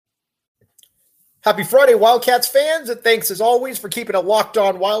Happy Friday, Wildcats fans, and thanks as always for keeping it locked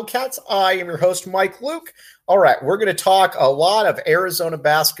on Wildcats. I am your host, Mike Luke. All right, we're going to talk a lot of Arizona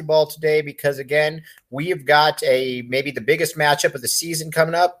basketball today because, again, we have got maybe the biggest matchup of the season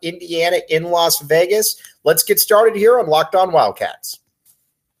coming up, Indiana in Las Vegas. Let's get started here on Locked On Wildcats.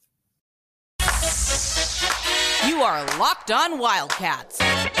 You are Locked On Wildcats,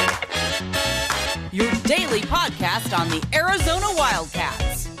 your daily podcast on the Arizona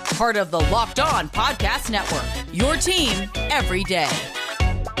Wildcats. Part of the Locked On Podcast Network, your team every day.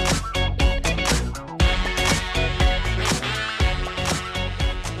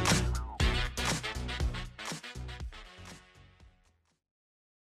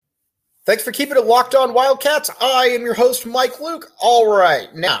 Thanks for keeping it locked on Wildcats. I am your host, Mike Luke. All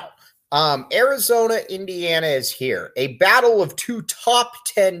right, now, Arizona, Indiana is here. A battle of two top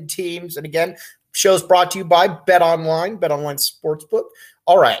 10 teams. And again, show's brought to you by BetOnline Sportsbook.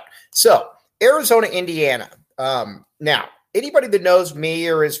 All right, so Arizona, Indiana. Now, anybody that knows me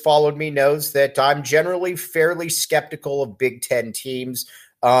or has followed me knows that I'm generally fairly skeptical of Big Ten teams,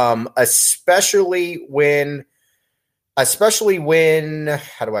 especially when,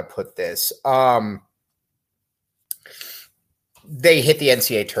 how do I put this? They hit the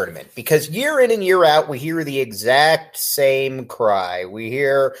NCAA tournament, because year in and year out, we hear the exact same cry. We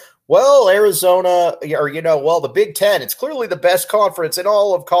hear, well, Arizona, or, the Big Ten, it's clearly the best conference in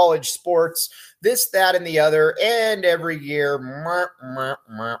all of college sports, this, that, and the other, and every year,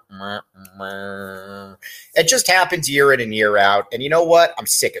 it just happens year in and year out, and you know what? I'm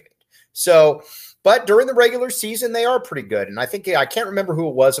sick of it. So, but during the regular season, they are pretty good, and I can't remember who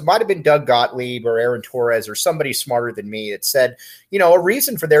it was. It might have been Doug Gottlieb or Aaron Torres or somebody smarter than me that said, a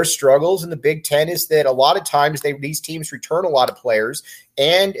reason for their struggles in the Big Ten is that a lot of times these teams return a lot of players,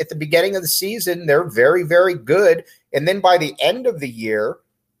 and at the beginning of the season, they're very, very good, and then by the end of the year,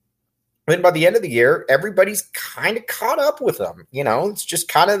 everybody's kind of caught up with them. It's just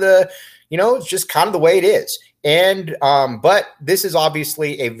kind of the way it is. And but this is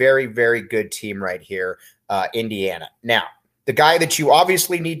obviously a very, very good team right here, Indiana. Now, the guy that you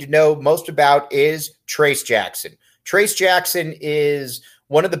obviously need to know most about is Trayce Jackson. Trayce Jackson is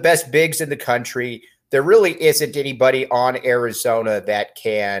one of the best bigs in the country. There really isn't anybody on Arizona that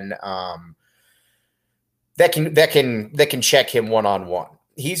can check him one-on-one.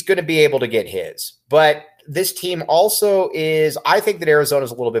 He's going to be able to get his. But this team also I think that Arizona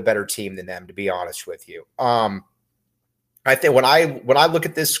is a little bit better team than them, to be honest with you. I think when I look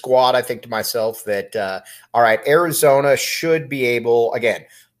at this squad, I think to myself that, all right, Arizona should be able, again,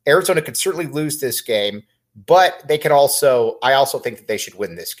 Arizona could certainly lose this game, but I also think that they should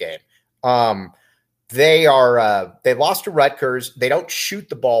win this game. They lost to Rutgers. They don't shoot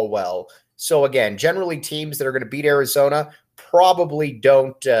the ball well. So again, generally teams that are going to beat Arizona probably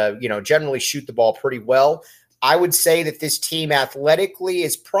don't, generally shoot the ball pretty well. I would say that this team athletically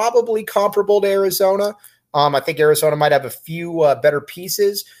is probably comparable to Arizona. I think Arizona might have a few better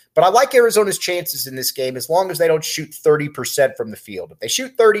pieces, but I like Arizona's chances in this game as long as they don't shoot 30% from the field. If they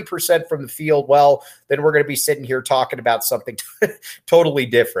shoot 30% from the field, well, then we're going to be sitting here talking about something totally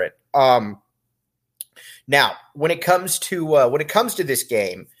different. Now, when it comes to this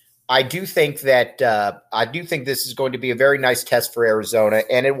game, I do think this is going to be a very nice test for Arizona,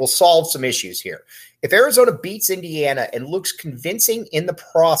 and it will solve some issues here. If Arizona beats Indiana and looks convincing in the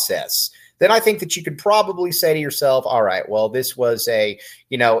process, then I think that you could probably say to yourself, all right, well, this was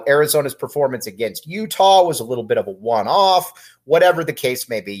Arizona's performance against Utah was a little bit of a one-off. Whatever the case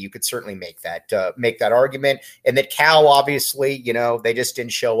may be, you could certainly make that argument. And that Cal, obviously, they just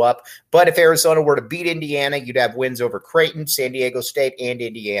didn't show up. But if Arizona were to beat Indiana, you'd have wins over Creighton, San Diego State, and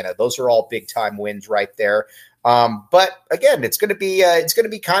Indiana. Those are all big-time wins right there. But again, it's going to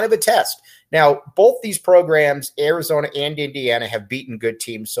be kind of a test. Now, both these programs, Arizona and Indiana, have beaten good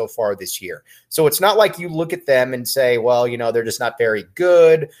teams so far this year. So it's not like you look at them and say, well, they're just not very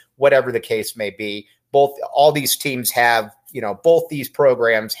good, whatever the case may be. All these teams have, both these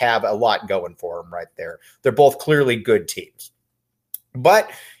programs have a lot going for them right there. They're both clearly good teams.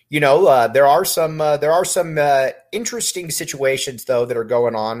 But, there are some interesting situations, though, that are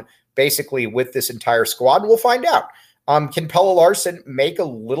going on basically with this entire squad. We'll find out. Can Pelle Larsson make a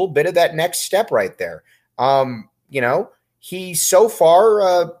little bit of that next step right there? He so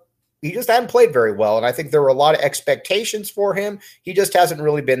far, he just hadn't played very well. And I think there were a lot of expectations for him. He just hasn't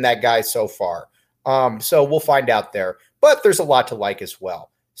really been that guy so far. So we'll find out there. But there's a lot to like as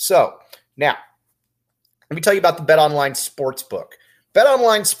well. So now, let me tell you about the BetOnline Sportsbook.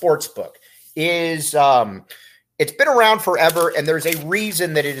 BetOnline Sportsbook is it's been around forever, and there's a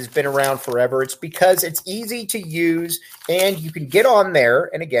reason that it has been around forever. It's because it's easy to use, and you can get on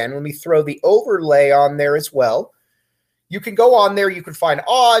there. And again, let me throw the overlay on there as well. You can go on there. You can find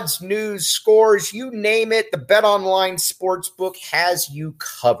odds, news, scores, you name it. The BetOnline Sportsbook has you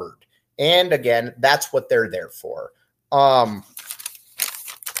covered. And again, that's what they're there for. Again,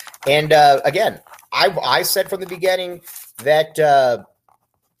 I said from the beginning that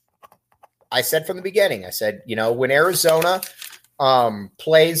I said, when Arizona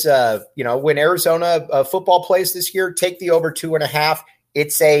plays, when Arizona football plays this year, take the over 2.5.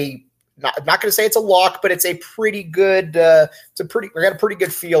 It's not going to say it's a lock, but it's a pretty good, I got a pretty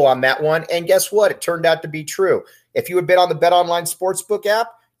good feel on that one. And guess what? It turned out to be true. If you had been on the BetOnline Sportsbook app,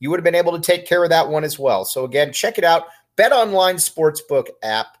 you would have been able to take care of that one as well. So again, check it out. BetOnline Sportsbook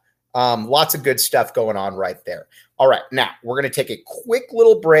app. Lots of good stuff going on right there. All right. Now we're going to take a quick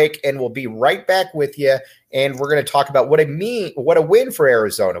little break and we'll be right back with you. And we're going to talk about what a win for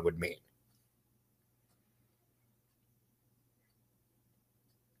Arizona would mean.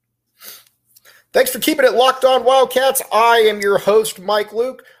 Thanks for keeping it locked on Wildcats. I am your host, Mike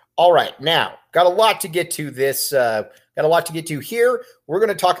Luke. All right. Now got a lot to get to here. We're going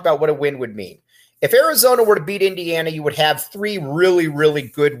to talk about what a win would mean. If Arizona were to beat Indiana, you would have 3 really, really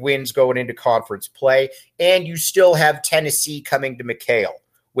good wins going into conference play, and you still have Tennessee coming to McHale,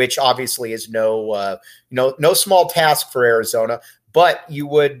 which obviously is no small task for Arizona. But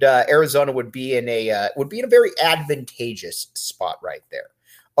Arizona would be in a very advantageous spot right there.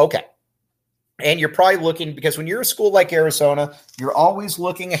 Okay. And you're probably looking, because when you're a school like Arizona, you're always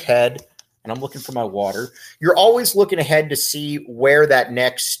looking ahead. And I'm looking for my water. You're always looking ahead to see where that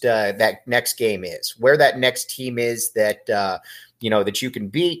next game is, where that next team is that that you can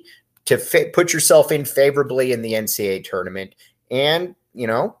beat to put yourself in favorably in the NCAA tournament. And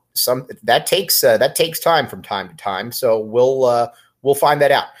that takes time from time to time. So we'll find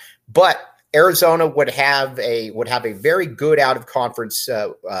that out. But Arizona would have a very good out of conference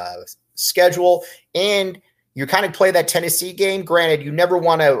schedule, and you kind of play that Tennessee game. Granted, you never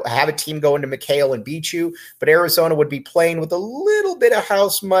want to have a team go into McHale and beat you, but Arizona would be playing with a little bit of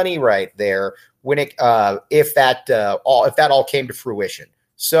house money right there when if that all came to fruition.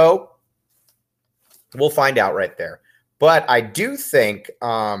 So we'll find out right there. But I do think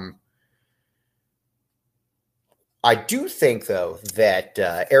though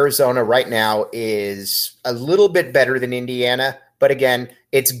that Arizona right now is a little bit better than Indiana. But again,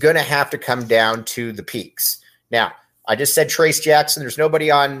 it's going to have to come down to the peaks. Now, I just said Trace Jackson. There's nobody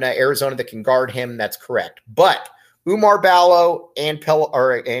on Arizona that can guard him. That's correct. But Umar Ballo and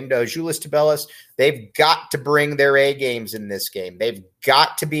Julius Tabelis, they've got to bring their A games in this game. They've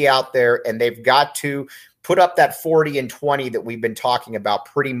got to be out there, and they've got to put up that 40 and 20 that we've been talking about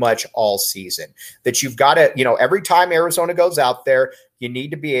pretty much all season. That you've got to, every time Arizona goes out there, you need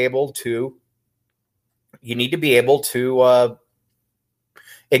to be able to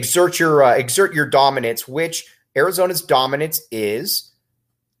exert your dominance, which Arizona's dominance is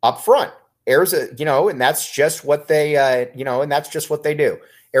up front. Arizona, and that's just what they, do.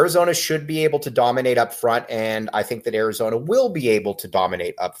 Arizona should be able to dominate up front, and I think that Arizona will be able to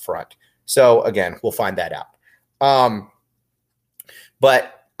dominate up front. So again, we'll find that out.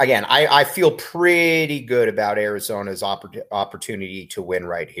 But again, I feel pretty good about Arizona's opportunity to win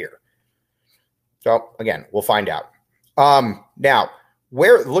right here. So again, we'll find out. Now,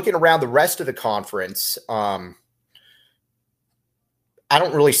 looking around the rest of the conference, I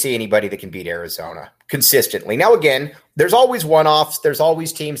don't really see anybody that can beat Arizona consistently. Now, again, there's always one-offs. There's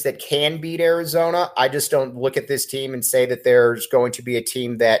always teams that can beat Arizona. I just don't look at this team and say that there's going to be a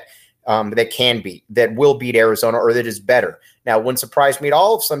team that will beat Arizona or that is better. Now, it wouldn't surprise me at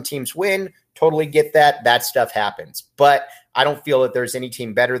all if some teams win. Totally get that. That stuff happens. But I don't feel that there's any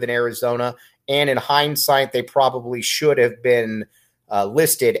team better than Arizona. And in hindsight, they probably should have been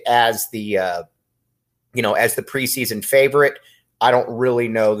listed as the preseason favorite. I don't really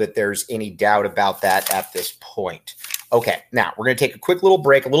know that there's any doubt about that at this point. Okay, now we're going to take a quick little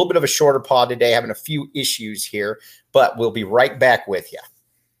break, a little bit of a shorter pod today, having a few issues here, but we'll be right back with you.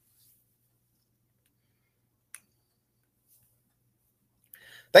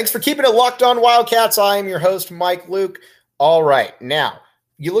 Thanks for keeping it locked on Wildcats. I am your host, Mike Luke. All right, now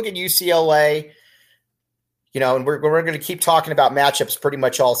you look at UCLA. And we're going to keep talking about matchups pretty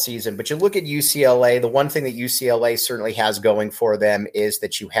much all season. But you look at UCLA, the one thing that UCLA certainly has going for them is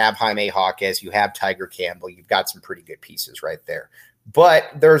that you have Jaime Jaquez, you have Tiger Campbell, you've got some pretty good pieces right there.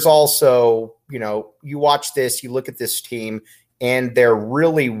 But there's also, you watch this, you look at this team, and there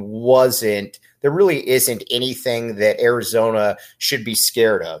really wasn't there really isn't anything that Arizona should be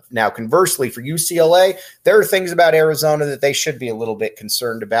scared of. Now, conversely, for UCLA, there are things about Arizona that they should be a little bit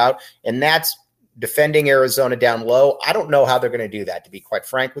concerned about, and that's defending Arizona down low. I don't know how they're going to do that, to be quite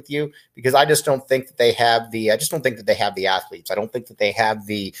frank with you, because I just don't think that they have the athletes. I don't think that they have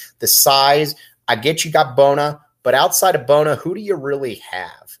the size. I get you got Bona, but outside of Bona, who do you really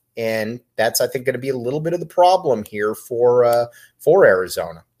have? And that's, I think, going to be a little bit of the problem here for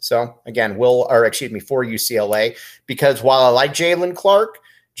Arizona. So again, for UCLA, because while I like Jalen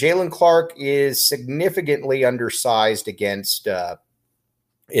Clark is significantly undersized against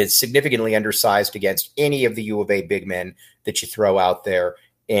any of the U of A big men that you throw out there.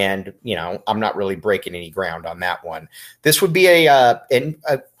 And, I'm not really breaking any ground on that one. This would be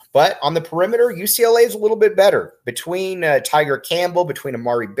but on the perimeter, UCLA is a little bit better between Tiger Campbell, between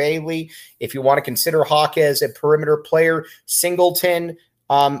Amari Bailey. If you want to consider Hawk as a perimeter player, Singleton,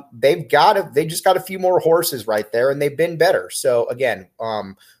 they just got a few more horses right there, and they've been better. So again,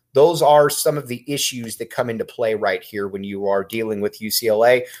 those are some of the issues that come into play right here when you are dealing with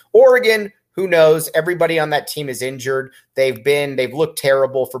UCLA. Oregon, who knows? Everybody on that team is injured. They've looked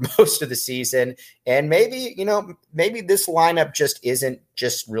terrible for most of the season. And maybe this lineup just isn't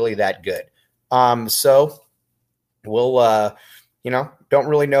just really that good. So we'll, don't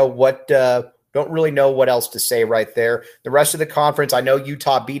really know what else to say right there. The rest of the conference, I know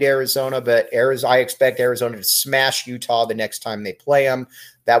Utah beat Arizona, but I expect Arizona to smash Utah the next time they play them.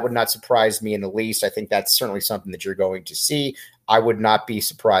 That would not surprise me in the least. I think that's certainly something that you're going to see. I would not be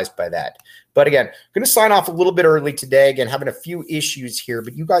surprised by that. But again, I'm going to sign off a little bit early today. Again, having a few issues here,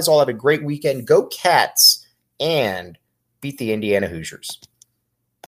 but you guys all have a great weekend. Go Cats and beat the Indiana Hoosiers.